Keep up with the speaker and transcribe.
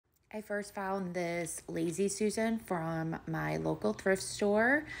I first found this Lazy Susan from my local thrift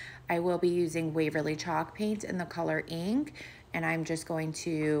store. I will be using Waverly chalk paint in the color ink, and I'm just going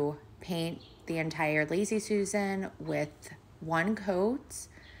to paint the entire Lazy Susan with one coat.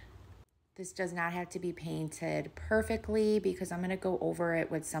 This does not have to be painted perfectly because I'm going to go over it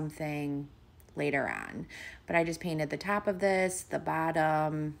with something later on. But I just painted the top of this, the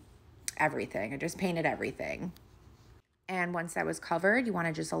bottom, everything. I just painted everything. And once that was covered, you want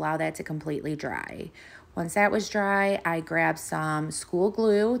to just allow that to completely dry. Once that was dry, I grabbed some school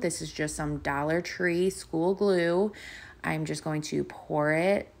glue. This is just some Dollar Tree school glue. I'm just going to pour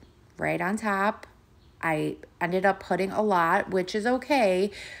it right on top. I ended up putting a lot, which is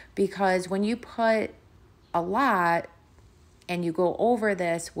okay, because when you put a lot and you go over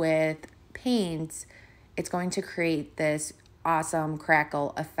this with paints, it's going to create this awesome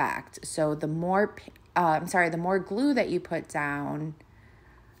crackle effect. So the more glue that you put down,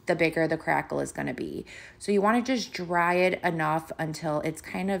 the bigger the crackle is going to be. So you want to just dry it enough until it's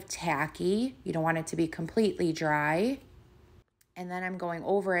kind of tacky. You don't want it to be completely dry. And then I'm going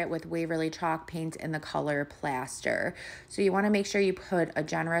over it with Waverly chalk paint in the color plaster. So you want to make sure you put a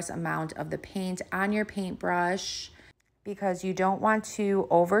generous amount of the paint on your paintbrush because you don't want to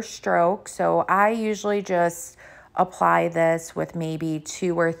overstroke. So I usually just apply this with maybe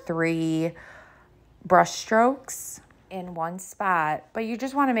 2 or 3 brush strokes in one spot, but you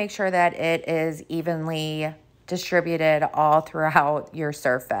just want to make sure that it is evenly distributed all throughout your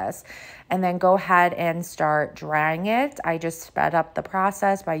surface. And then go ahead and start drying it. I just sped up the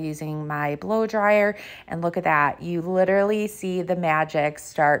process by using my blow dryer, and look at that. You literally see the magic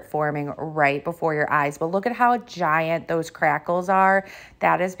start forming right before your eyes. But look at how giant those crackles are.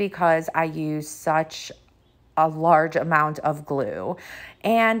 That is because I use such a large amount of glue.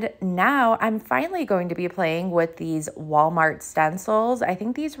 And now I'm finally going to be playing with these Walmart stencils. I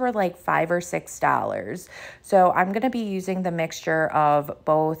think these were like $5 or $6. So I'm going to be using the mixture of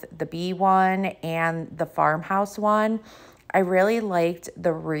both the bee one and the farmhouse one. I really liked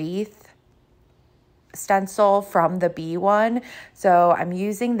the wreath stencil from the bee one, so I'm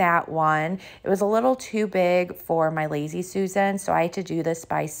using that one. It was a little too big for my Lazy Susan, so I had to do this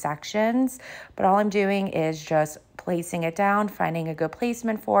by sections, but all I'm doing is just placing it down, finding a good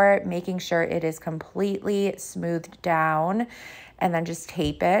placement for it, making sure it is completely smoothed down, and then just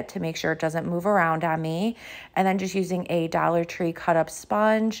tape it to make sure it doesn't move around on me. And then just using a Dollar Tree cut up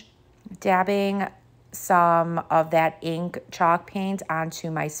sponge, dabbing some of that ink chalk paint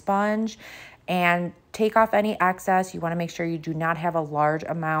onto my sponge, and take off any excess. You want to make sure you do not have a large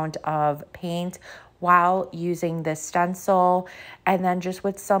amount of paint while using this stencil. And then just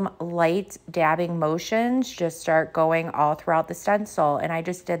with some light dabbing motions, just start going all throughout the stencil. And I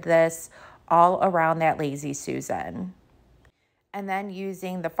just did this all around that Lazy Susan. And then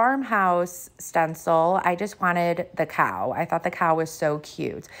using the farmhouse stencil, I just wanted the cow. I thought the cow was so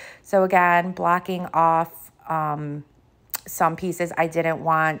cute. So again, blocking off some pieces I didn't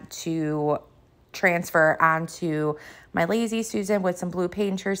want to transfer onto my Lazy Susan with some blue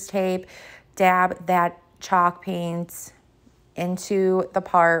painter's tape, dab that chalk paint into the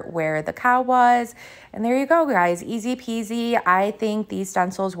part where the cow was, and there you go, guys. Easy peasy. I think these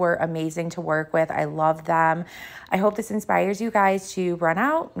stencils were amazing to work with. I love them. I hope this inspires you guys to run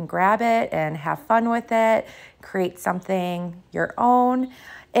out and grab it and have fun with it, create something your own.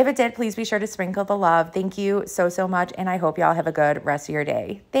 If it did, please be sure to sprinkle the love. Thank you so much, and I hope y'all have a good rest of your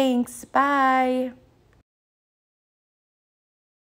day. Thanks. Bye.